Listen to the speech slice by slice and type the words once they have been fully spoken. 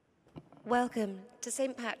Welcome to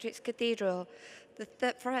St. Patrick's Cathedral, the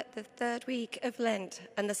third week of Lent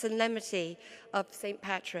and the solemnity of St.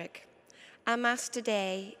 Patrick. Our Mass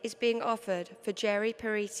today is being offered for Jerry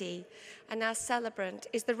Pariti, and our celebrant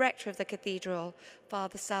is the rector of the cathedral,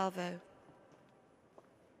 Father Salvo.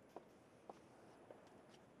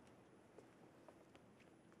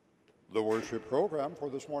 The worship program for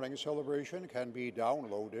this morning's celebration can be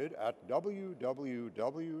downloaded at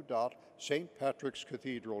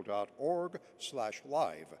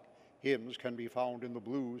www.stpatrickscathedral.org/live. Hymns can be found in the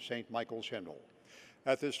blue St. Michael's hymnal.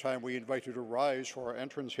 At this time, we invite you to rise for our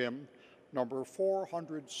entrance hymn, number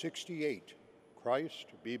 468, Christ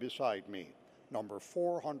Be Beside Me, number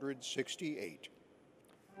 468.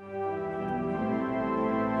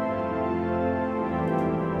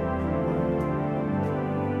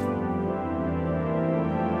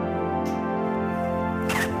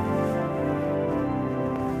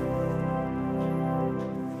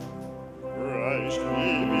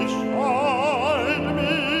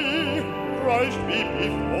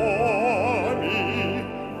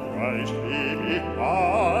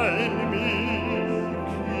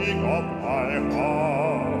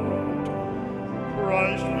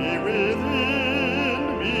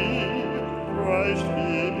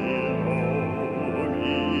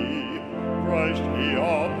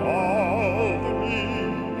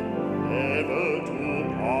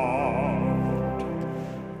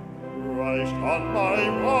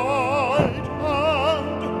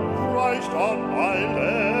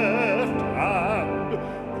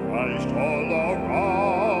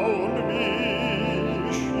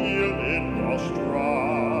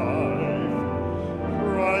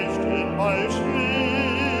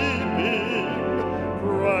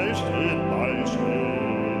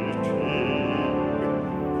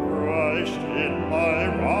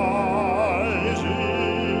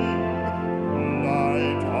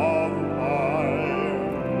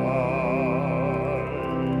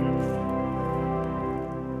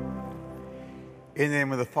 In the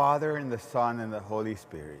name of the Father, and the Son, and the Holy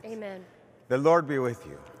Spirit. Amen. The Lord be with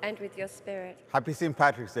you. And with your spirit. Happy St.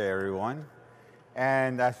 Patrick's Day, everyone.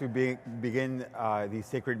 And as we begin these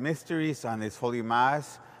sacred mysteries on this Holy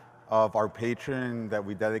Mass of our patron that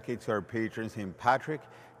we dedicate to our patron, St. Patrick,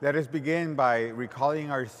 let us begin by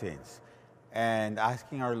recalling our sins and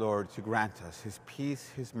asking our Lord to grant us his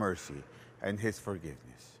peace, his mercy, and his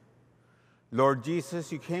forgiveness. Lord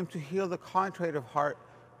Jesus, you came to heal the contrite of heart.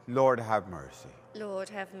 Lord, have mercy. Lord,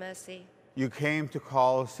 have mercy. You came to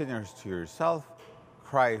call sinners to yourself.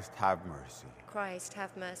 Christ, have mercy. Christ,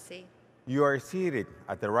 have mercy. You are seated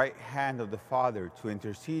at the right hand of the Father to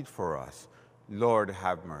intercede for us. Lord,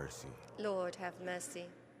 have mercy. Lord, have mercy.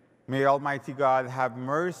 May Almighty God have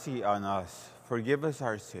mercy on us, forgive us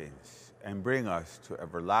our sins, and bring us to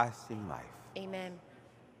everlasting life. Amen.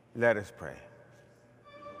 Let us pray.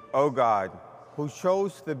 O God, who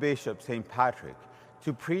chose the Bishop St. Patrick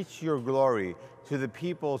to preach your glory to the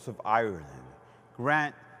peoples of Ireland,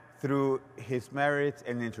 grant through his merits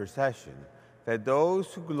and intercession that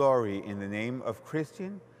those who glory in the name of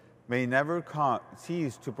Christian may never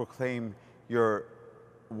cease to proclaim your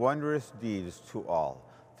wondrous deeds to all.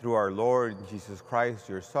 Through our Lord Jesus Christ,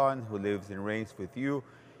 your Son, who lives and reigns with you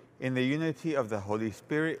in the unity of the Holy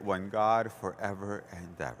Spirit, one God, forever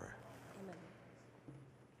and ever.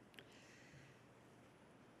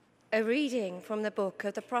 A reading from the book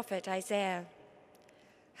of the prophet Isaiah.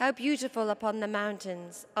 How beautiful upon the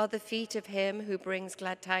mountains are the feet of him who brings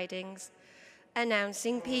glad tidings,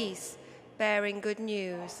 announcing peace, bearing good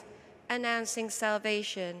news, announcing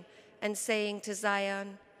salvation, and saying to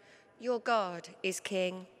Zion, your God is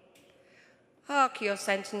King. Hark, your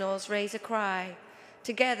sentinels raise a cry.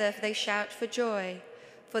 Together they shout for joy,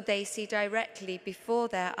 for they see directly before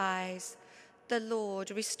their eyes the Lord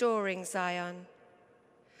restoring Zion.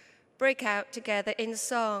 Break out together in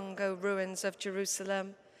song, O ruins of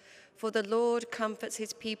Jerusalem, for the Lord comforts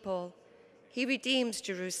his people. He redeems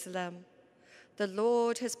Jerusalem. The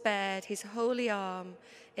Lord has bared his holy arm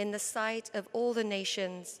in the sight of all the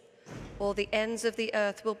nations. All the ends of the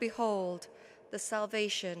earth will behold the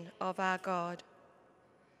salvation of our God.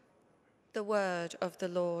 The word of the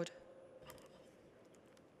Lord.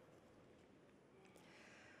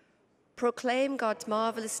 Proclaim God's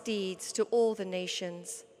marvelous deeds to all the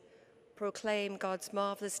nations. Proclaim God's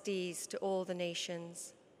marvelous deeds to all the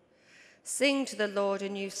nations. Sing to the Lord a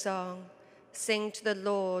new song. Sing to the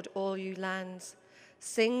Lord, all you lands.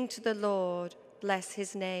 Sing to the Lord, bless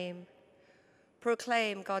his name.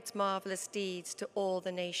 Proclaim God's marvelous deeds to all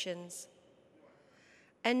the nations.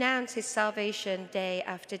 Announce his salvation day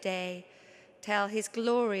after day. Tell his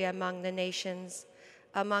glory among the nations,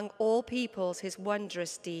 among all peoples his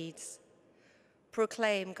wondrous deeds.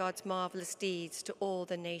 Proclaim God's marvelous deeds to all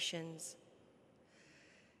the nations.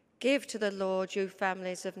 Give to the Lord, you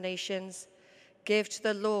families of nations. Give to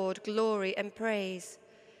the Lord glory and praise.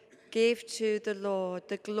 Give to the Lord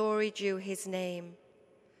the glory due his name.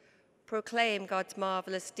 Proclaim God's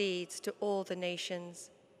marvelous deeds to all the nations.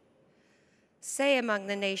 Say among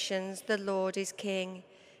the nations, the Lord is king.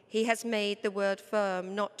 He has made the word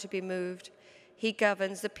firm, not to be moved. He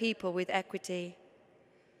governs the people with equity.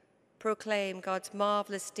 Proclaim God's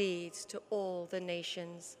marvelous deeds to all the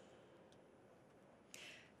nations.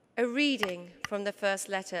 A reading from the first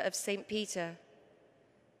letter of St. Peter.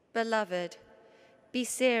 Beloved, be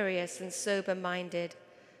serious and sober-minded,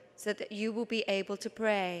 so that you will be able to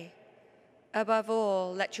pray. Above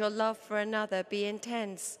all, let your love for another be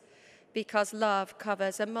intense, because love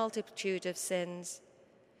covers a multitude of sins.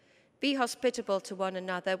 Be hospitable to one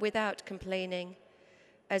another without complaining.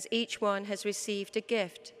 As each one has received a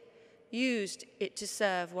gift, use it to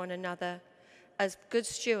serve one another as good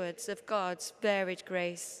stewards of God's varied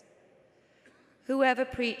grace. Whoever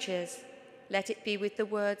preaches, let it be with the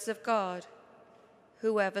words of God.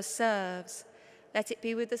 Whoever serves, let it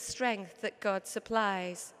be with the strength that God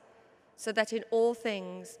supplies, so that in all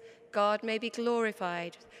things God may be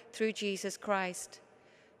glorified through Jesus Christ,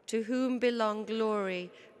 to whom belong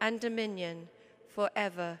glory and dominion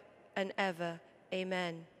forever and ever.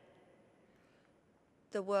 Amen.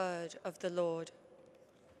 The word of the Lord.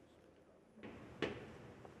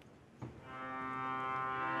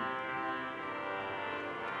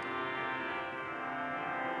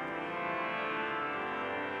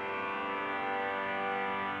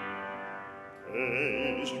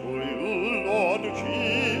 Praise to you, Lord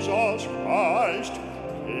Jesus Christ,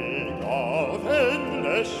 King of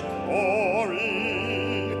endless glory.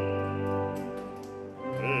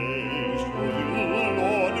 Praise to you,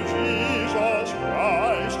 Lord Jesus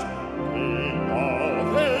Christ, King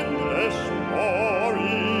of endless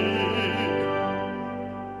glory.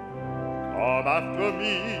 Come after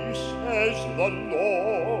me, says the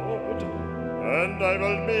Lord, and I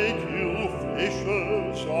will make you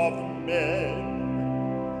fishers of men.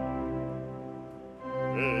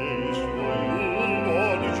 Praise to you,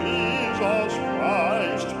 Lord Jesus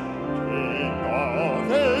Christ, King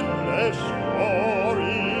of endless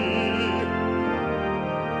glory.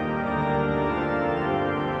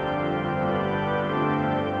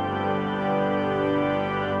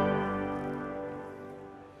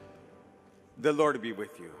 The Lord be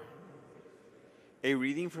with you. A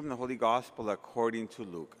reading from the Holy Gospel according to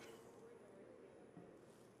Luke.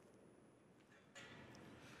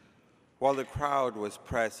 While the crowd was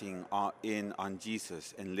pressing in on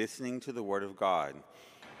Jesus and listening to the word of God,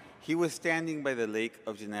 he was standing by the lake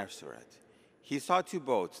of Gennesaret. He saw two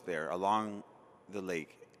boats there along the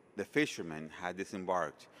lake. The fishermen had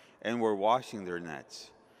disembarked and were washing their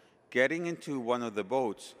nets. Getting into one of the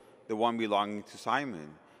boats, the one belonging to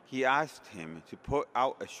Simon, he asked him to put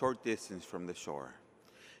out a short distance from the shore.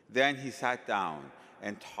 Then he sat down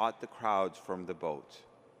and taught the crowds from the boat.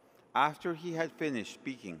 After he had finished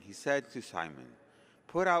speaking, he said to Simon,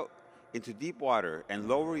 "Put out into deep water and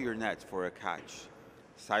lower your nets for a catch."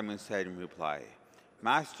 Simon said in reply,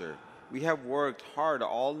 "Master, we have worked hard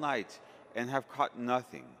all night and have caught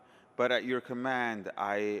nothing, but at your command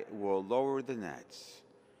I will lower the nets."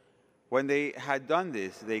 When they had done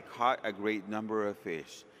this, they caught a great number of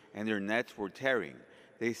fish, and their nets were tearing.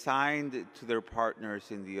 They signed to their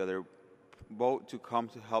partners in the other boat to come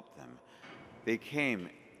to help them. They came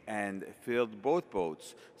and filled both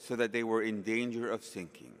boats so that they were in danger of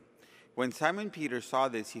sinking. When Simon Peter saw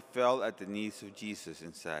this, he fell at the knees of Jesus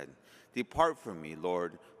and said, "Depart from me,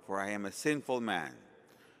 Lord, for I am a sinful man."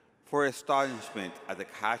 For astonishment at the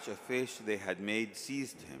catch of fish they had made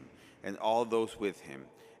seized him and all those with him,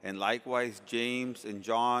 and likewise James and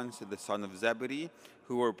John, the son of Zebedee,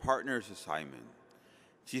 who were partners of Simon.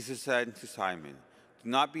 Jesus said to Simon, "Do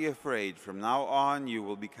not be afraid. From now on you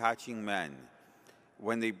will be catching men."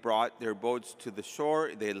 When they brought their boats to the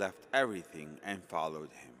shore, they left everything and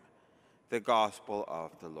followed him. The Gospel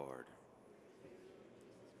of the Lord.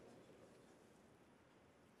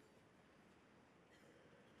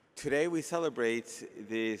 Today we celebrate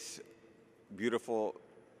this beautiful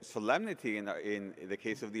solemnity in the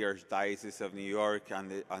case of the Archdiocese of New York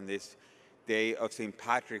on this day of St.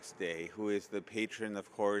 Patrick's Day, who is the patron,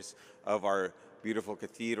 of course, of our beautiful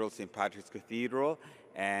cathedral, St. Patrick's Cathedral,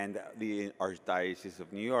 and the Archdiocese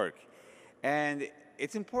of New York. And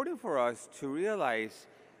it's important for us to realize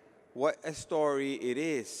what a story it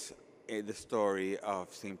is, the story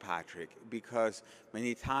of St. Patrick, because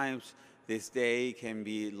many times this day can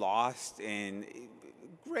be lost in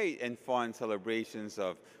great and fun celebrations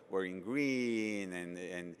of wearing green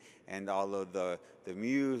and all of the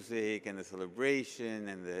music and the celebration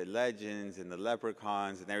and the legends and the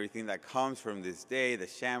leprechauns and everything that comes from this day, the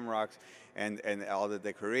shamrocks and all the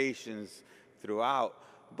decorations throughout.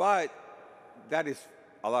 But that is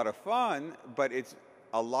a lot of fun, but it's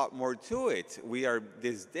a lot more to it. We are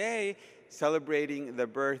this day celebrating the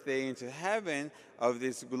birthday into heaven of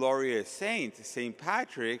this glorious saint, St.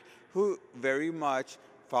 Patrick, who very much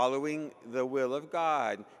following the will of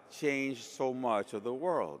God changed so much of the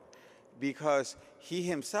world, because he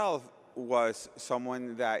himself was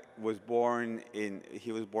someone that was born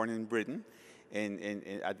in Britain.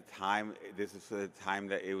 At the time, this is the time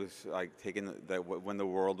that it was like when the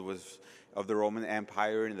world was of the Roman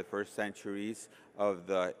Empire in the first centuries of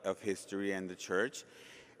history and the church.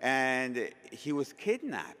 And he was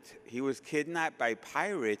kidnapped. He was kidnapped by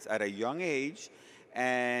pirates at a young age,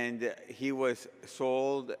 and he was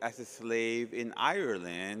sold as a slave in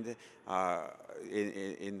Ireland,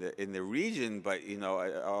 in the region, but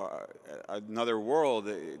another world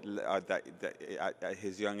that at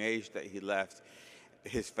his young age that he left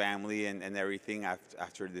his family and everything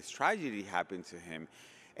after this tragedy happened to him.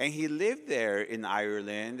 And he lived there in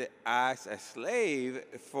Ireland as a slave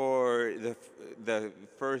for the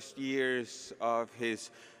first years of his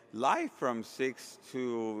life, from 6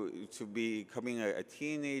 to becoming a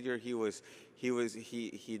teenager. He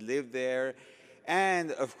lived there,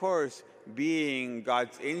 and of course, being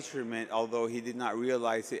God's instrument, although he did not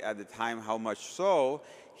realize it at the time how much so,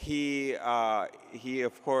 he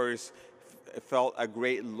of course felt a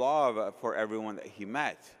great love for everyone that he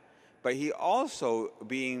met. But he also,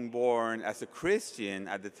 being born as a Christian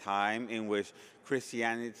at the time in which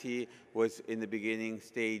Christianity was in the beginning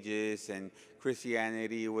stages and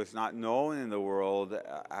Christianity was not known in the world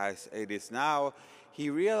as it is now, he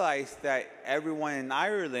realized that everyone in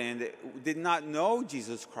Ireland did not know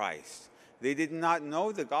Jesus Christ. They did not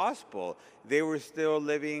know the gospel. They were still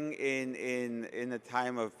living in a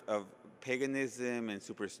time of paganism and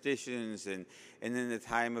superstitions, and in the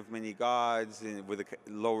time of many gods and with a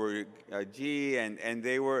lower G, and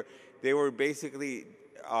they were basically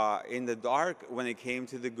in the dark when it came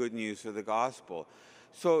to the good news of the gospel.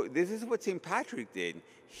 So this is what St. Patrick did.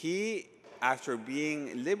 He, after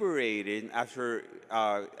being liberated, after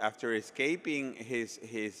escaping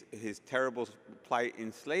his terrible plight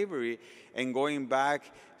in slavery and going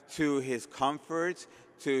back to his comforts,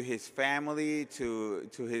 to his family, to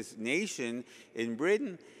his nation in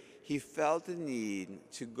Britain, he felt the need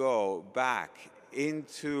to go back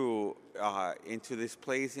into this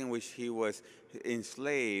place in which he was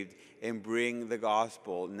enslaved and bring the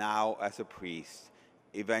gospel, now as a priest,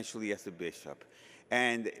 eventually as a bishop.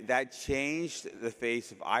 And that changed the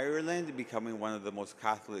face of Ireland, becoming one of the most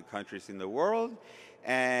Catholic countries in the world,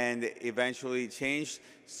 and eventually changed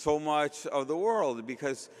so much of the world,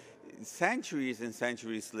 because centuries and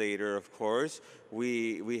centuries later, of course,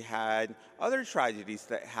 we had other tragedies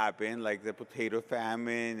that happened, like the potato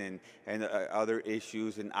famine and other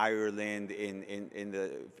issues in Ireland in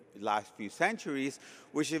the last few centuries,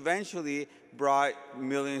 which eventually brought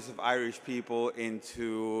millions of Irish people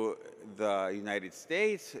into the United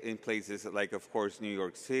States, in places like, of course, New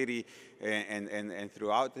York City and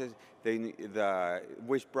throughout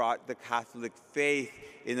which brought the Catholic faith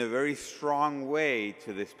in a very strong way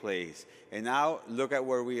to this place. And now look at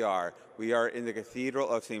where we are. We are in the Cathedral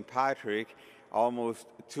of St. Patrick, almost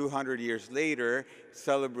 200 years later,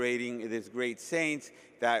 celebrating this great saint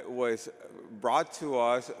that was brought to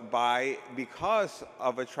us because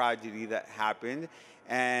of a tragedy that happened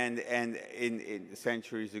and in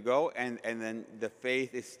centuries ago, and then the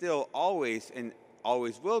faith is still always and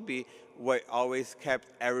always will be what always kept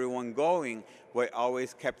everyone going, what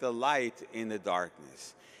always kept the light in the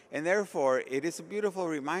darkness. And therefore, it is a beautiful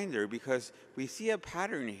reminder, because we see a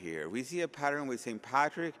pattern here. We see a pattern with St.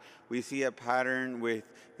 Patrick. We see a pattern with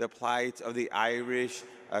the plight of the Irish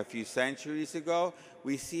a few centuries ago.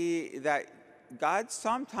 We see that God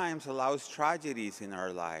sometimes allows tragedies in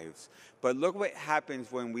our lives. But look what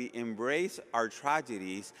happens when we embrace our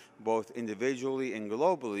tragedies, both individually and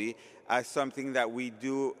globally, as something that we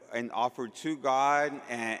do and offer to God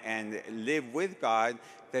and live with God,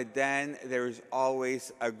 that then there is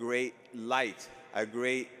always a great light, a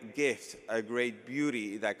great gift, a great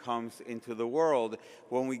beauty that comes into the world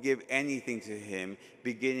when we give anything to Him,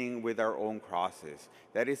 beginning with our own crosses.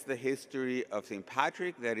 That is the history of St.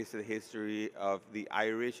 Patrick. That is the history of the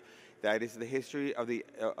Irish. That is the history of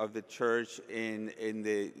the church in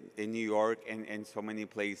New York and so many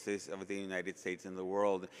places of the United States and the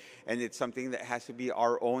world. And it's something that has to be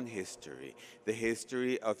our own history, the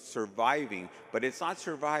history of surviving. But it's not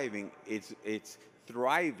surviving, it's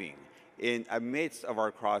thriving in amidst of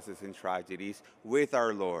our crosses and tragedies with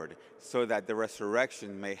our Lord, so that the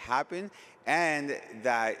resurrection may happen, and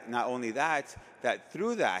that not only that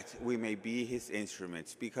through that we may be his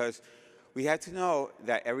instruments. Because we have to know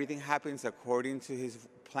that everything happens according to his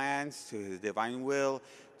plans, to his divine will,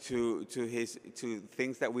 to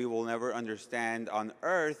things that we will never understand on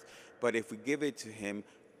earth. But if we give it to him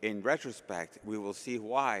in retrospect, we will see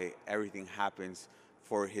why everything happens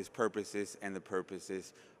for his purposes and the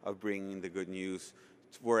purposes of bringing the good news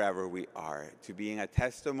wherever we are, to being a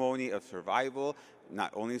testimony of survival,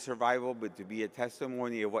 not only survival, but to be a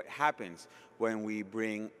testimony of what happens when we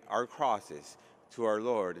bring our crosses to our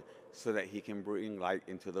Lord, so that he can bring light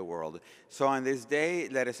into the world. So on this day,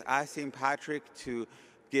 let us ask St. Patrick to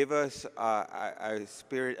give us a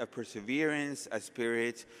spirit of perseverance, a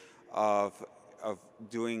spirit of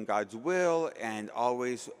doing God's will, and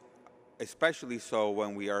always, especially so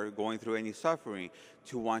when we are going through any suffering,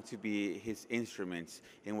 to want to be his instruments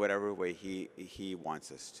in whatever way he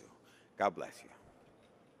wants us to. God bless you.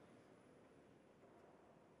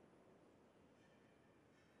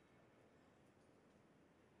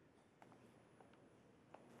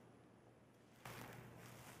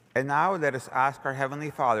 And now let us ask our Heavenly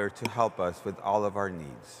Father to help us with all of our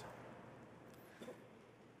needs.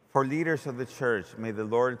 For leaders of the Church, may the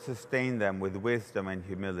Lord sustain them with wisdom and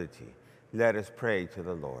humility. Let us pray to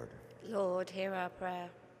the Lord. Lord, hear our prayer.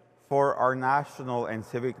 For our national and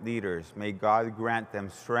civic leaders, may God grant them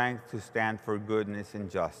strength to stand for goodness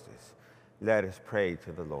and justice. Let us pray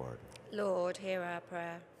to the Lord. Lord, hear our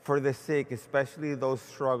prayer. For the sick, especially those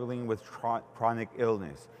struggling with chronic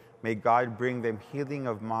illness, may God bring them healing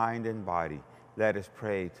of mind and body. Let us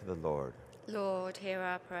pray to the Lord. Lord, hear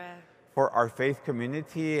our prayer. For our faith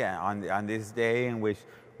community on this day in which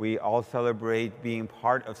we all celebrate being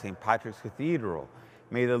part of St. Patrick's Cathedral,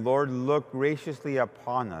 may the Lord look graciously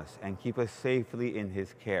upon us and keep us safely in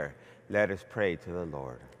his care. Let us pray to the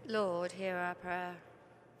Lord. Lord, hear our prayer.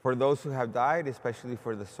 For those who have died, especially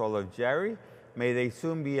for the soul of Jerry, may they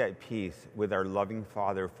soon be at peace with our loving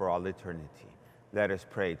Father for all eternity. Let us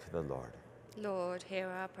pray to the Lord. Lord, hear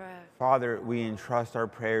our prayer. Father, we entrust our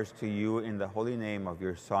prayers to you in the holy name of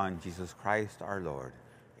your Son, Jesus Christ, our Lord.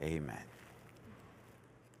 Amen.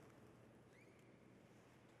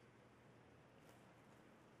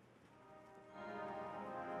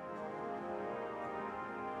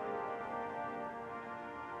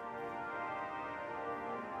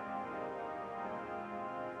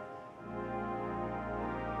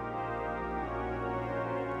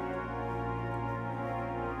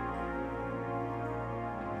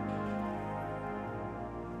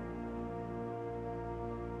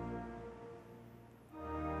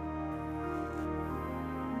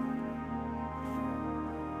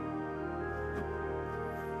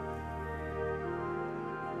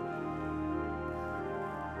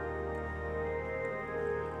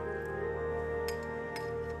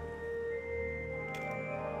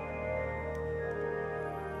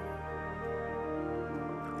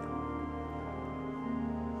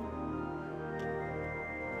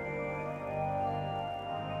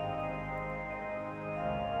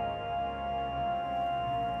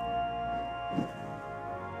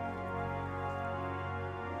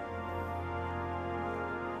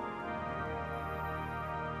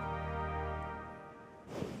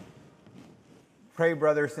 Pray,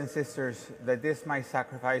 brothers and sisters, that this my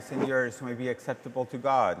sacrifice and yours may be acceptable to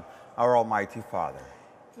God, our Almighty Father.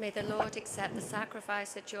 May the Lord accept the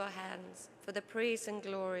sacrifice at your hands for the praise and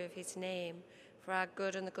glory of his name, for our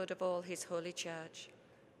good and the good of all his holy church.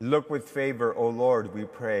 Look with favor, O Lord, we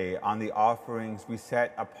pray, on the offerings we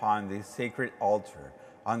set upon this sacred altar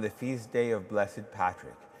on the feast day of Blessed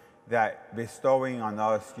Patrick, that, bestowing on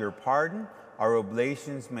us your pardon, our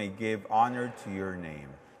oblations may give honor to your name.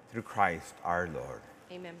 Through Christ our Lord.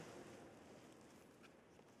 Amen.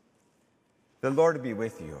 The Lord be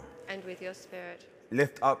with you. And with your spirit.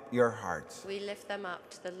 Lift up your hearts. We lift them up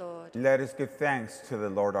to the Lord. Let us give thanks to the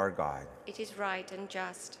Lord our God. It is right and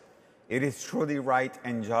just. It is truly right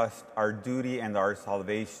and just, our duty and our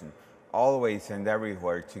salvation, always and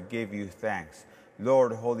everywhere to give you thanks,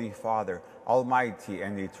 Lord, Holy Father, Almighty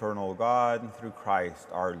and eternal God, through Christ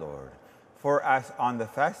our Lord. For as on the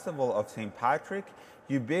festival of St. Patrick,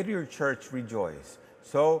 you bid your church rejoice,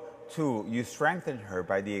 so, too, you strengthen her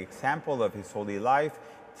by the example of his holy life,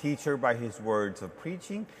 teach her by his words of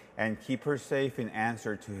preaching, and keep her safe in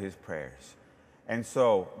answer to his prayers. And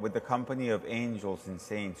so, with the company of angels and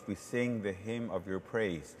saints, we sing the hymn of your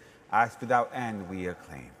praise, as without end we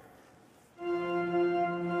acclaim.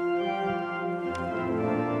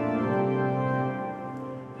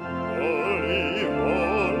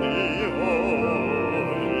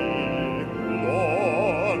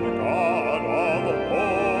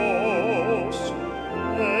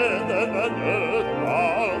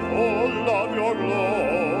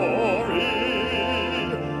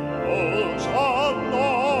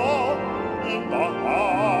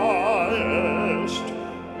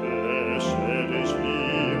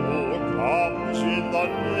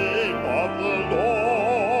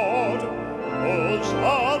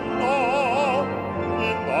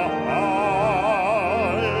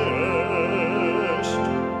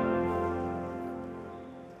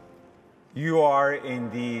 You are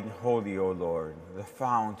indeed holy, O Lord, the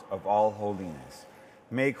fount of all holiness.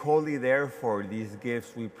 Make holy, therefore, these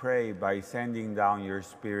gifts, we pray, by sending down your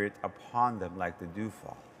Spirit upon them like the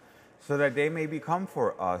dewfall, so that they may become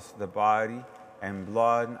for us the body and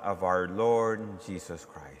blood of our Lord Jesus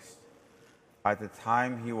Christ. At the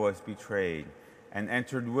time he was betrayed and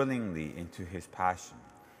entered willingly into his passion,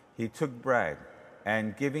 he took bread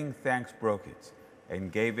and, giving thanks, broke it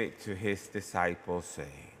and gave it to his disciples,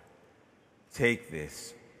 saying, "Take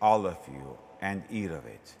this, all of you, and eat of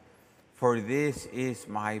it, for this is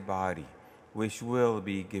my body, which will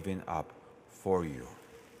be given up for you."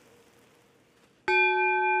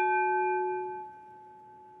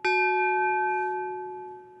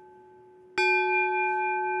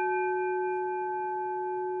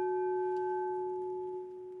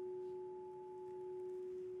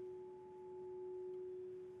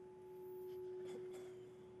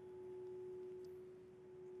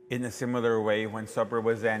 In a similar way, when supper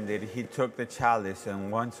was ended, he took the chalice,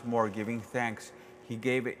 and once more giving thanks, he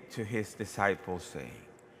gave it to his disciples, saying,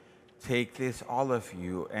 "Take this, all of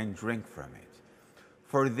you, and drink from it.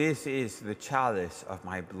 For this is the chalice of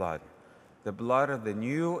my blood, the blood of the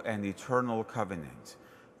new and eternal covenant,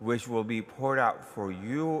 which will be poured out for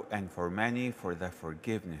you and for many for the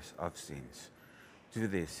forgiveness of sins. Do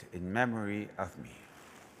this in memory of me."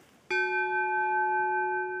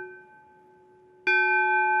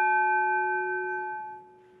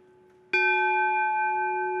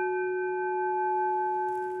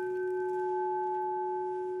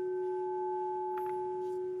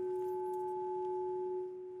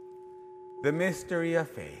 The mystery of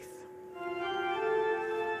faith.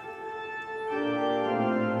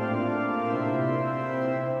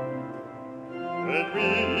 When we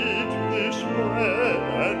eat this bread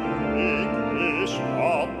and drink this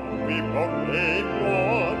cup, we proclaim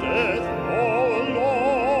your death, O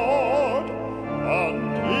Lord,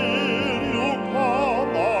 until you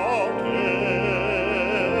come again.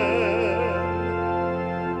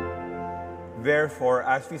 Therefore,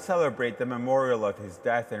 as we celebrate the memorial of his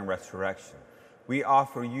death and resurrection, we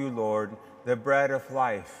offer you, Lord, the bread of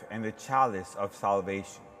life and the chalice of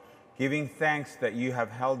salvation, giving thanks that you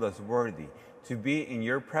have held us worthy to be in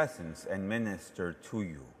your presence and minister to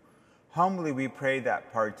you. Humbly we pray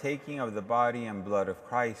that, partaking of the body and blood of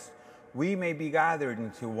Christ, we may be gathered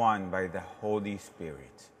into one by the Holy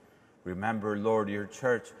Spirit. Remember, Lord, your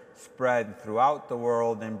church spread throughout the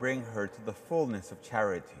world, and bring her to the fullness of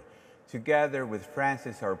charity, together with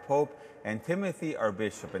Francis our Pope and Timothy our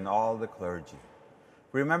Bishop and all the clergy.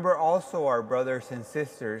 Remember also our brothers and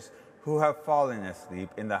sisters who have fallen asleep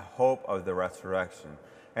in the hope of the resurrection,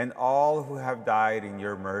 and all who have died in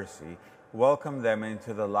your mercy. Welcome them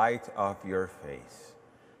into the light of your face.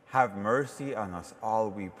 Have mercy on us all,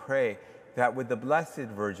 we pray, that with the Blessed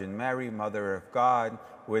Virgin Mary, Mother of God,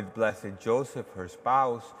 with blessed Joseph, her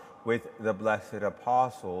spouse, with the blessed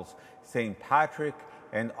apostles, Saint Patrick,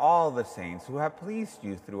 and all the saints who have pleased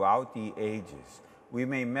you throughout the ages, we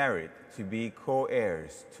may merit to be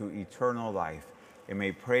co-heirs to eternal life, and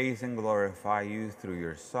may praise and glorify you through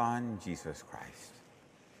your Son, Jesus Christ.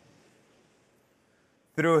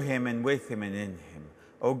 Through him, and with him, and in him,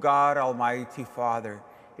 O God, Almighty Father,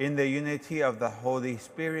 in the unity of the Holy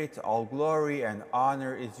Spirit, all glory and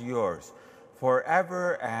honor is yours,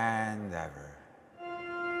 forever and ever.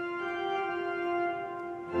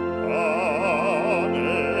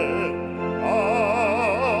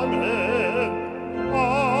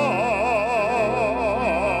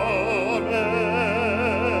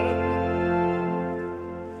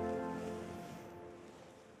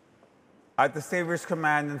 At the Savior's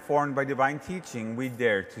command, informed by divine teaching, we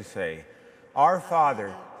dare to say, Our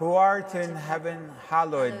Father, who art in heaven,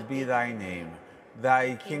 hallowed be thy name.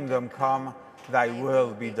 Thy kingdom come, thy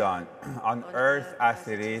will be done, on earth as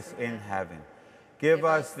it is in heaven. Give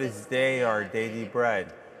us this day our daily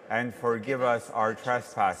bread, and forgive us our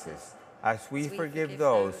trespasses, as we forgive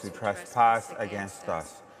those who trespass against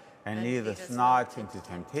us. And lead us not into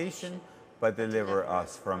temptation, but deliver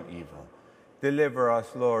us from evil. Deliver us,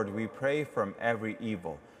 Lord, we pray, from every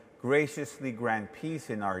evil. Graciously grant peace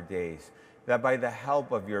in our days, that by the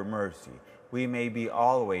help of your mercy we may be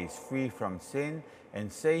always free from sin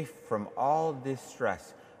and safe from all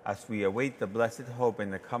distress, as we await the blessed hope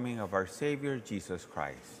and the coming of our Savior, Jesus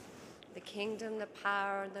Christ. The kingdom, the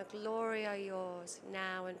power, and the glory are yours,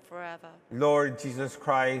 now and forever. Lord Jesus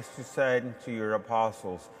Christ, who said to your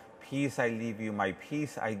apostles, "Peace I leave you, my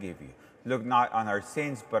peace I give you," look not on our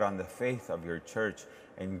sins, but on the faith of your church,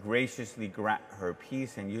 and graciously grant her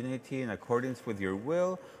peace and unity in accordance with your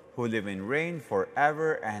will, who live and reign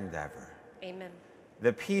forever and ever. Amen.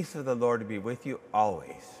 The peace of the Lord be with you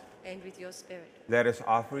always. And with your spirit. Let us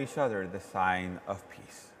offer each other the sign of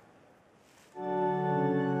peace.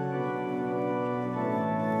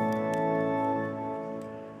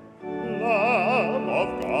 Lamb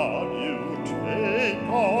of God, you take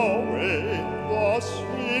away the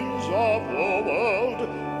sins of the world,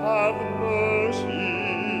 have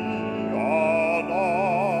mercy on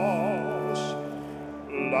us.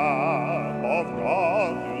 Lamb of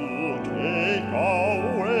God, you take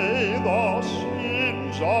away the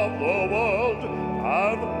sins of the world,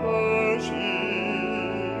 have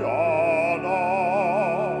mercy on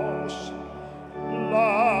us.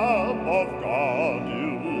 Lamb of God,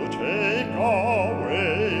 you take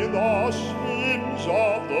away the sins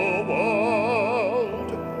of the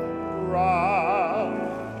world,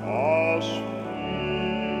 grant us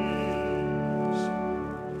peace.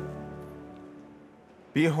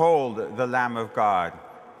 Behold the Lamb of God.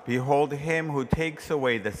 Behold him who takes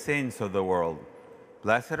away the sins of the world.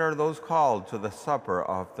 Blessed are those called to the supper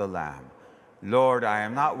of the Lamb. Lord, I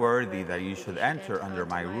am not worthy that you should enter under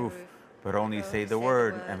my roof, but only say the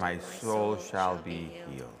word, and my soul shall be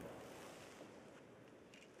healed.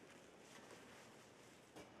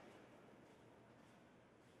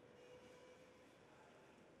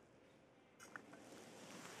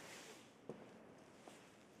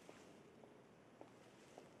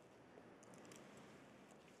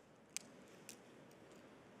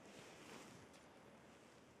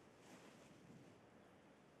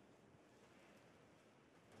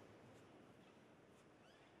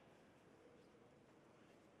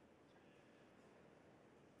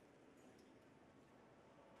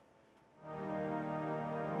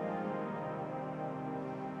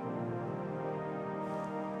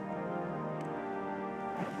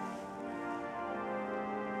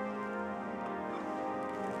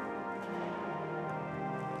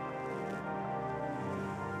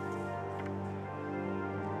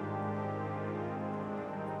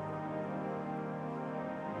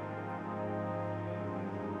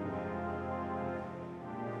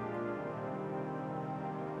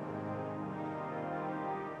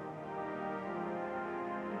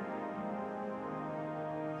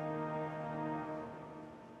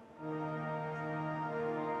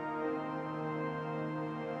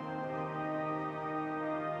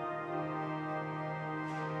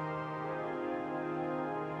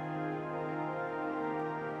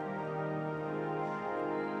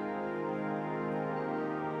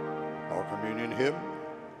 Our communion hymn,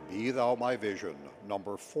 Be Thou My Vision,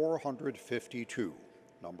 number 452.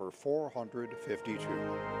 Number 452.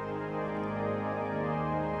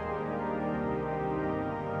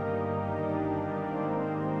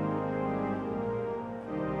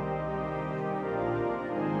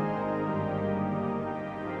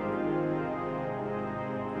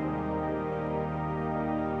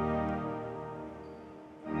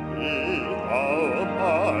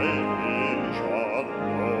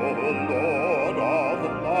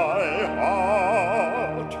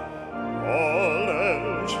 All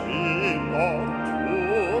else be not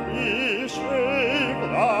to me.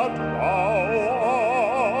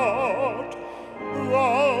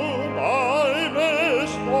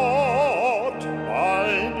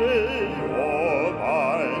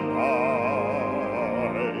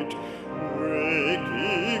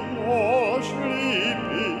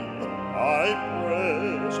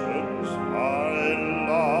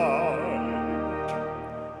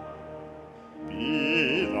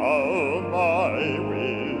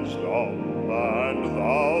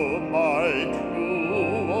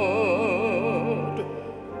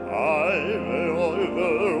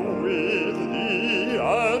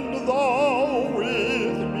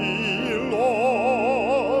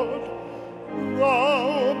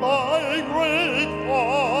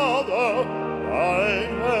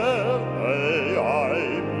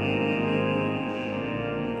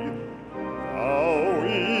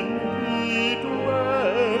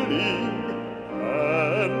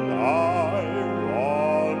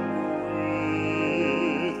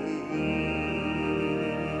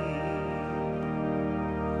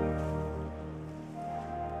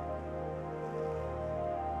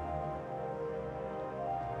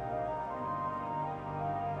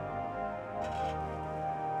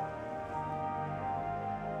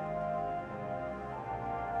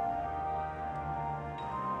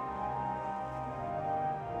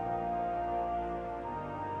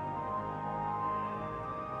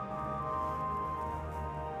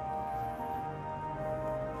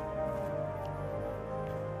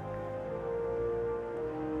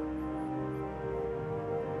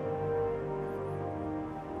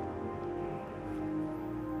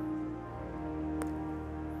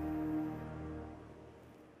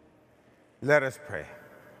 Let us pray.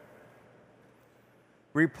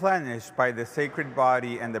 Replenished by the sacred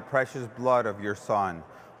body and the precious blood of your Son,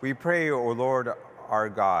 we pray, O Lord our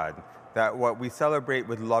God, that what we celebrate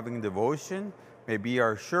with loving devotion may be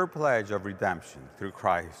our sure pledge of redemption through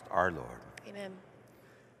Christ our Lord. Amen.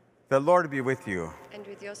 The Lord be with you. And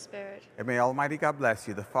with your spirit. And may Almighty God bless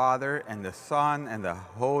you, the Father, and the Son, and the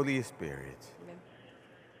Holy Spirit. Amen.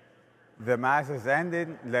 The Mass is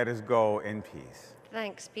ended. Let us go in peace.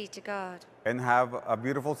 Thanks be to God. And have a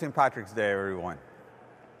beautiful St. Patrick's Day, everyone.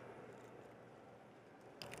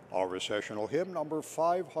 Our recessional hymn, number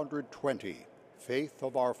 520, Faith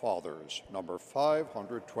of Our Fathers, number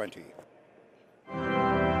 520.